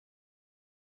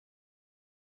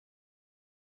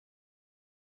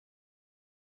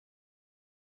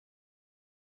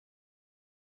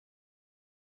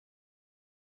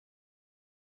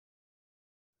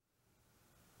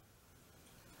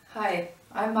Hi,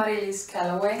 I'm Liis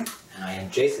Calloway. And I am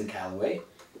Jason Calloway,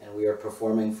 and we are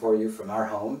performing for you from our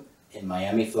home in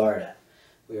Miami, Florida.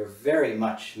 We are very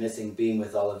much missing being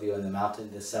with all of you in the mountain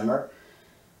this summer,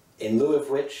 in lieu of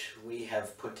which we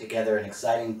have put together an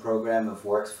exciting program of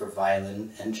works for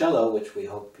violin and cello, which we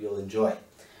hope you'll enjoy.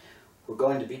 We're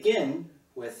going to begin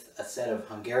with a set of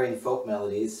Hungarian folk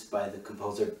melodies by the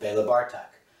composer Béla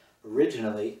Bartók,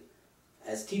 originally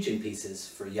as teaching pieces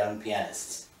for young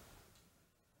pianists.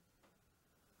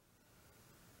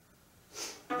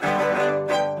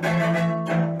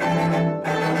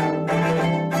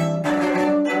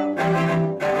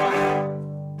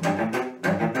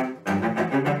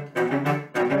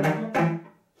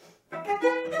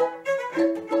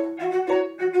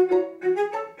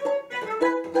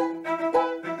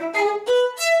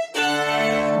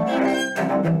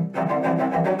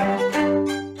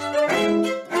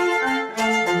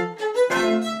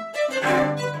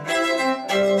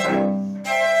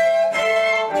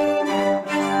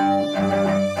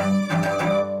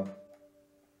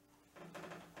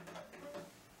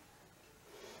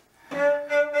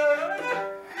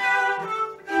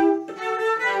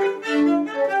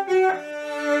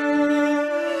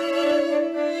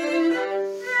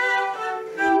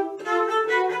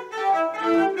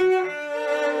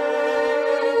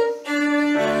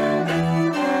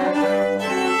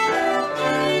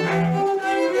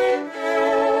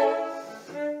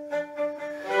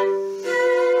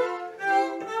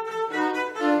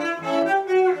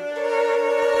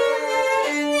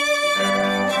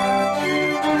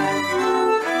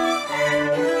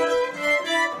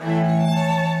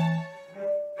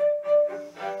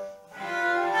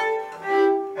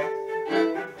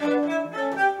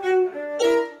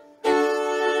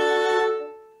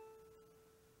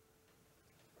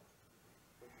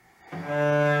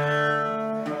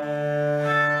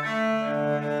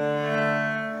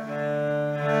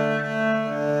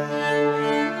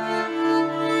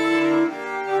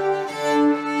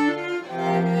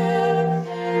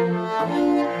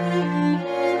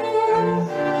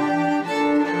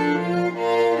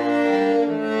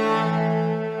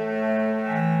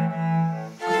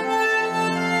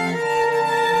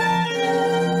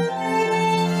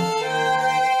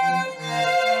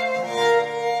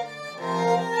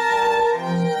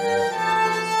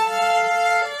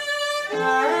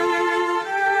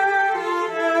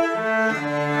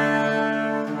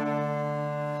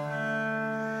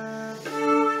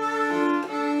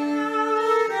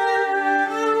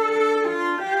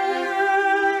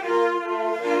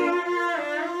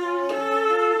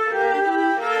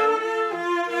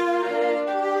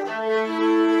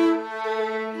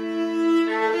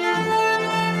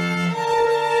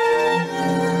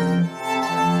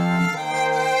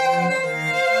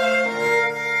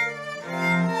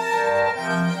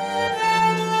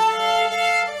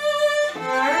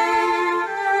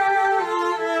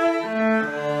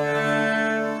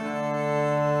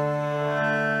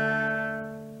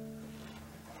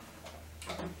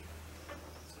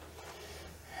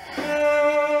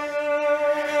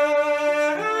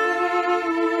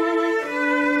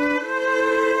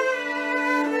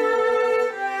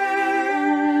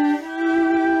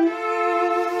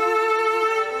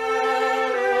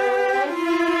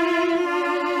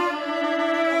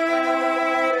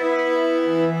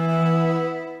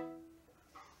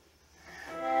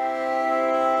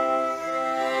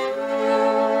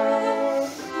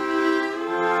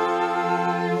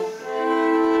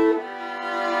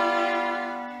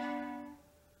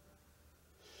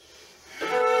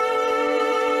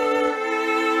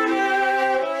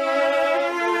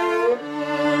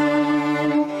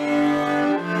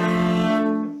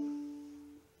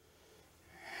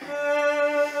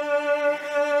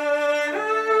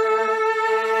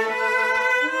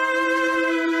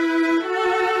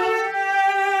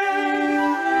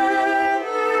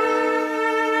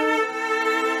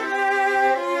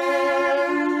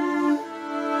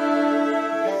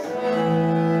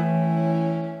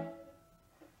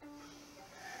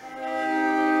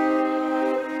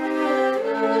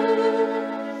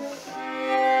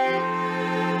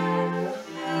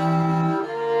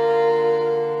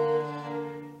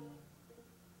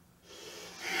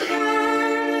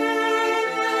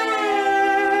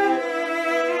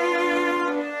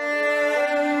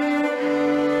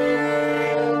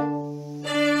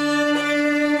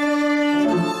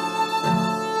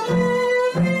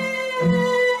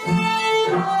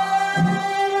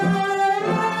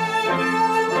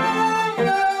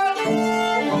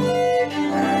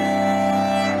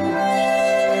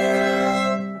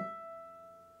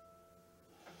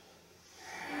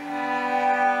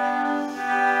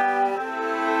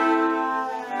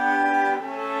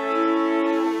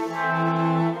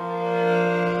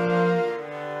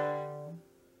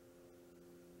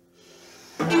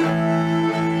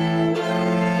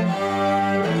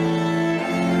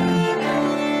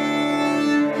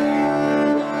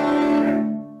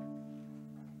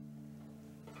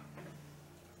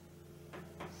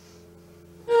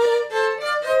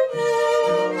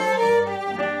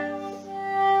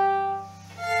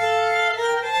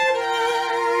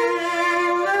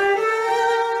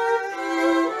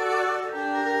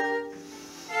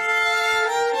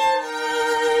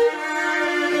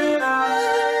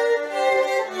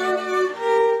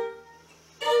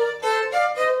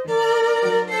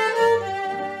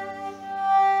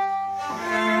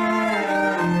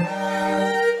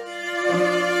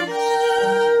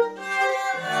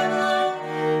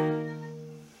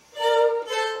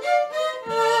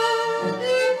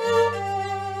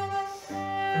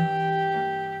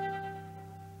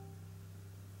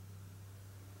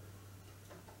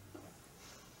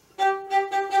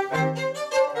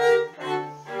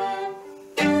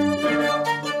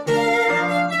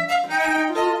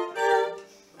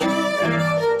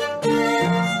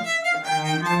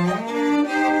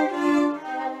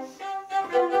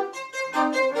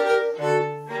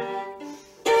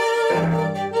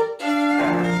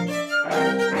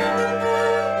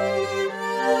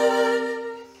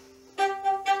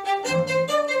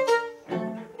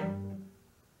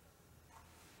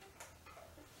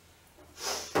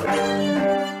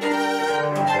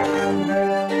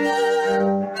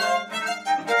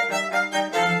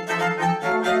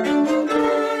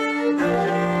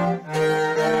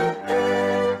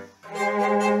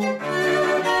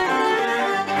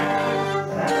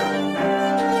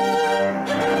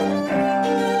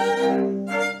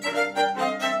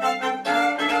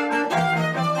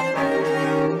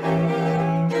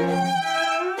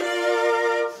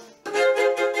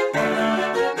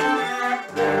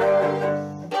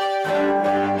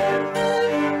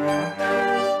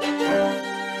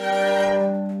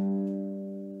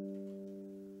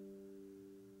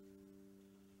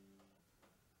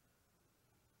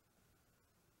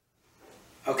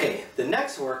 Okay, the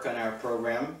next work on our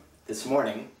program this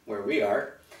morning, where we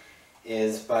are,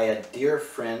 is by a dear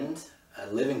friend, a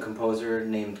living composer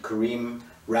named Karim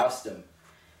Roustam.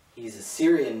 He's a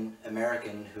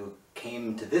Syrian-American who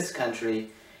came to this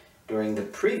country during the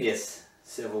previous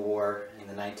Civil War in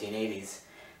the 1980s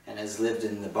and has lived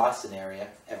in the Boston area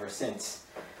ever since.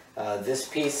 This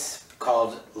piece,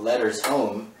 called Letters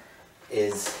Home,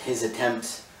 is his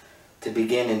attempt to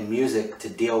begin in music to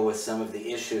deal with some of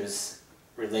the issues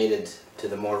related to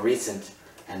the more recent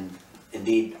and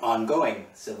indeed ongoing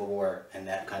civil war in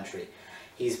that country.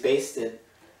 He's based it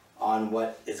on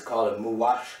what is called a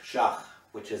muwashshah,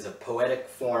 which is a poetic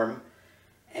form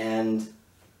and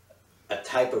a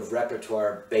type of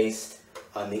repertoire based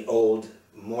on the old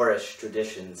Moorish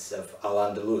traditions of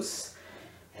Al-Andalus.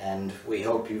 And we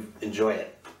hope you enjoy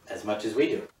it as much as we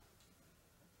do.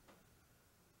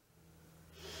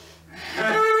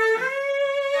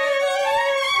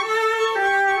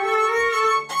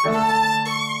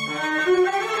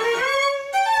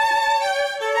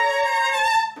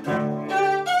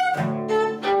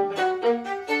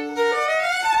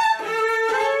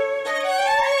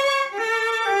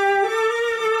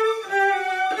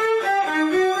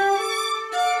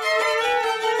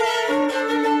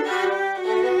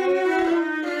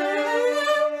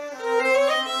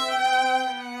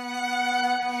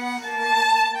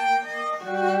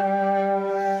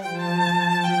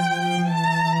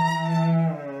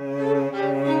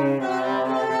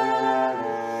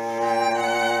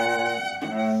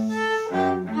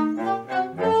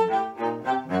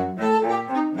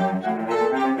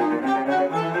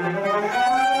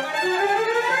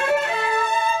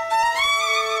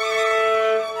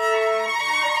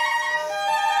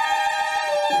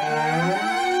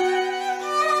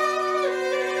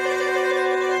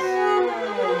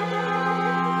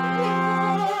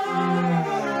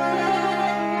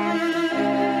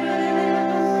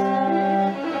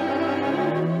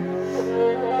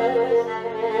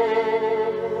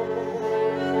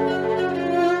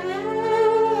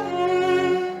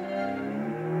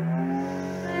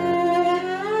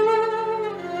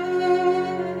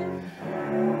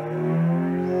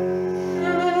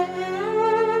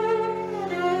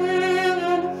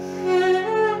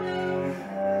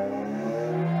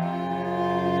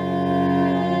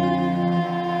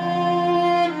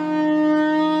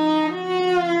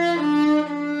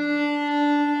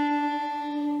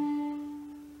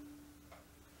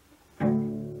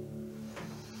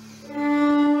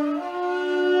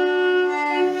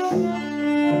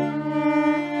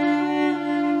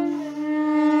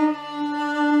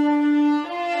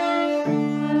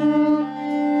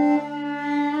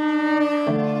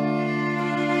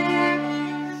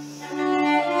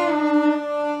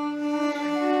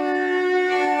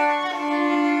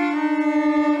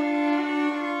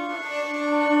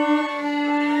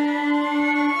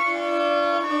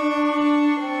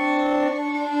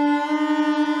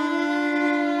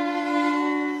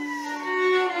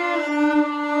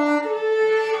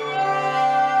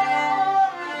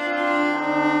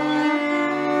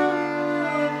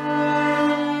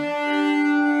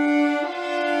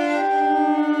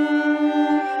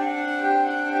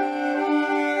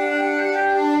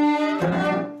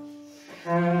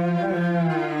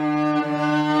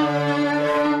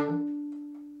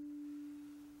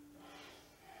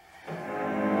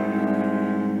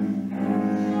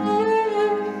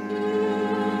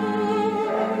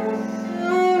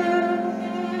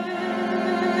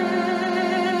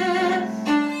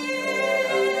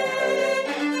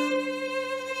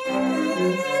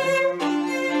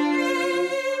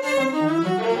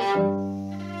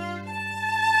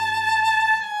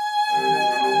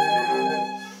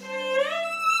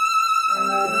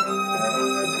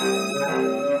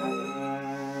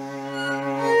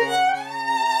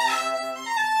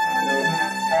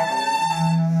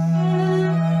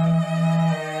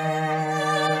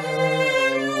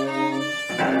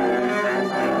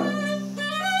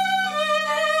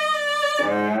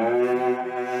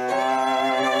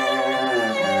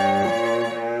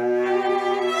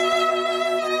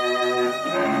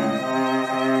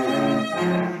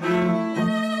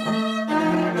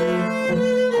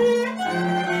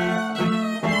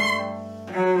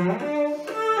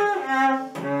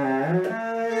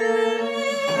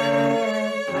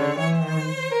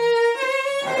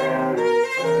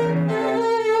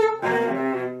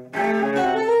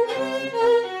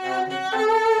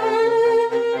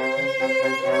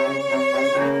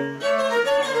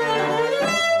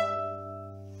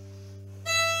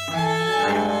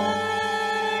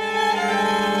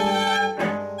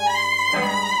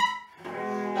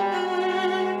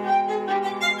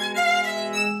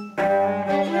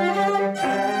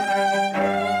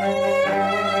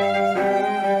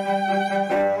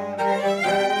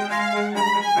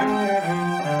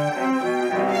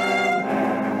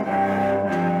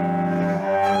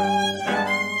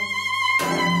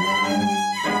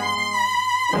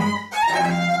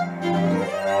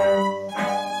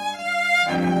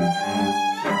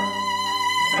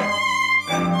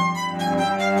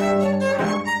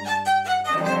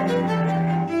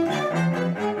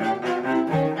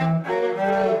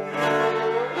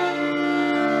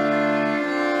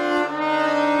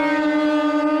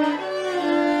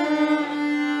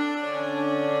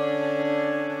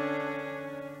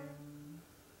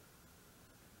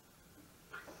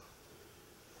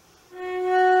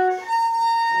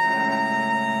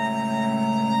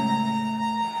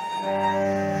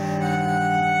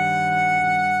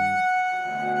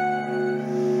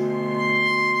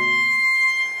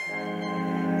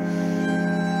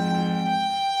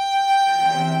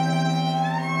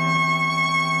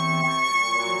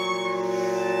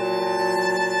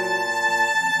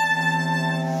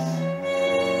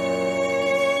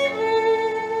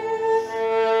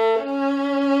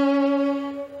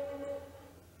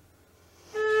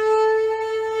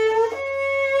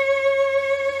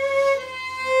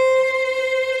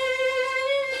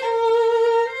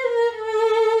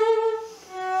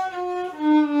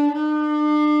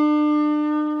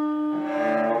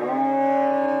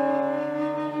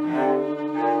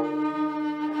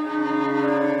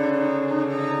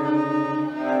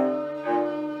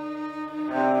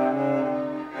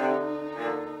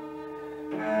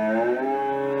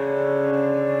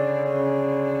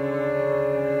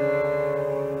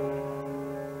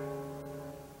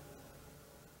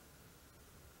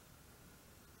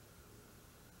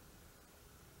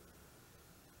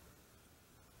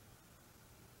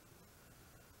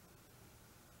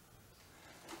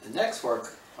 The next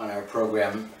work on our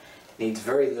program needs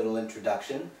very little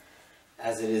introduction,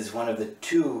 as it is one of the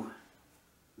two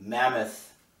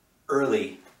mammoth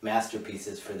early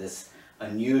masterpieces for this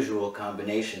unusual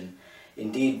combination.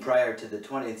 Indeed, prior to the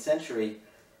 20th century,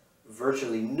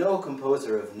 virtually no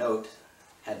composer of note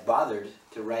had bothered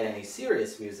to write any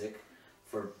serious music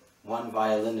for one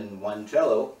violin and one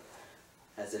cello,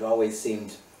 as it always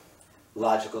seemed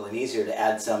logical and easier to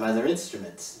add some other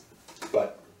instruments.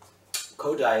 But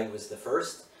Kodai was the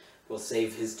first. We'll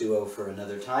save his duo for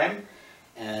another time.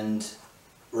 And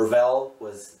Ravel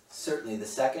was certainly the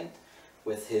second,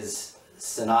 with his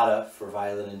sonata for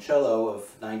violin and cello of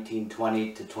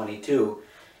 1920 to 22.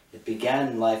 It began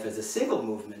in life as a single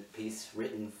movement piece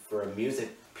written for a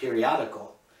music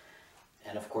periodical.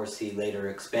 And of course he later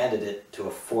expanded it to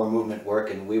a four-movement work,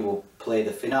 and we will play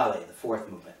the finale, the fourth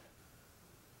movement.